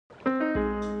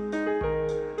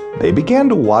They began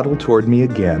to waddle toward me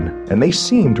again, and they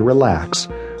seemed to relax.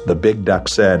 The big duck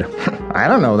said, I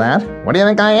don't know that. What do you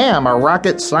think I am, a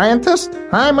rocket scientist?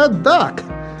 I'm a duck.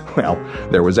 Well,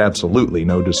 there was absolutely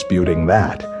no disputing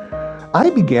that.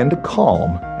 I began to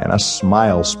calm, and a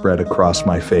smile spread across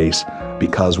my face,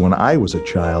 because when I was a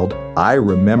child, I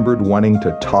remembered wanting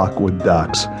to talk with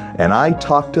ducks, and I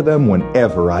talked to them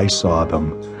whenever I saw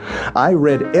them. I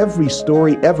read every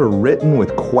story ever written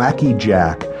with Quacky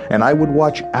Jack, and I would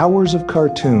watch hours of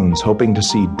cartoons hoping to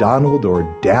see Donald or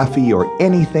Daffy or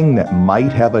anything that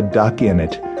might have a duck in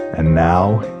it. And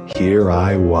now, here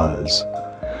I was.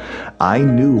 I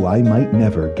knew I might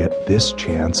never get this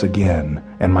chance again,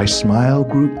 and my smile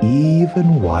grew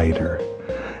even wider.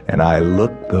 And I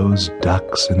looked those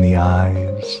ducks in the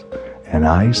eyes, and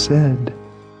I said,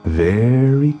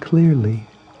 very clearly,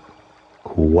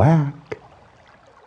 quack.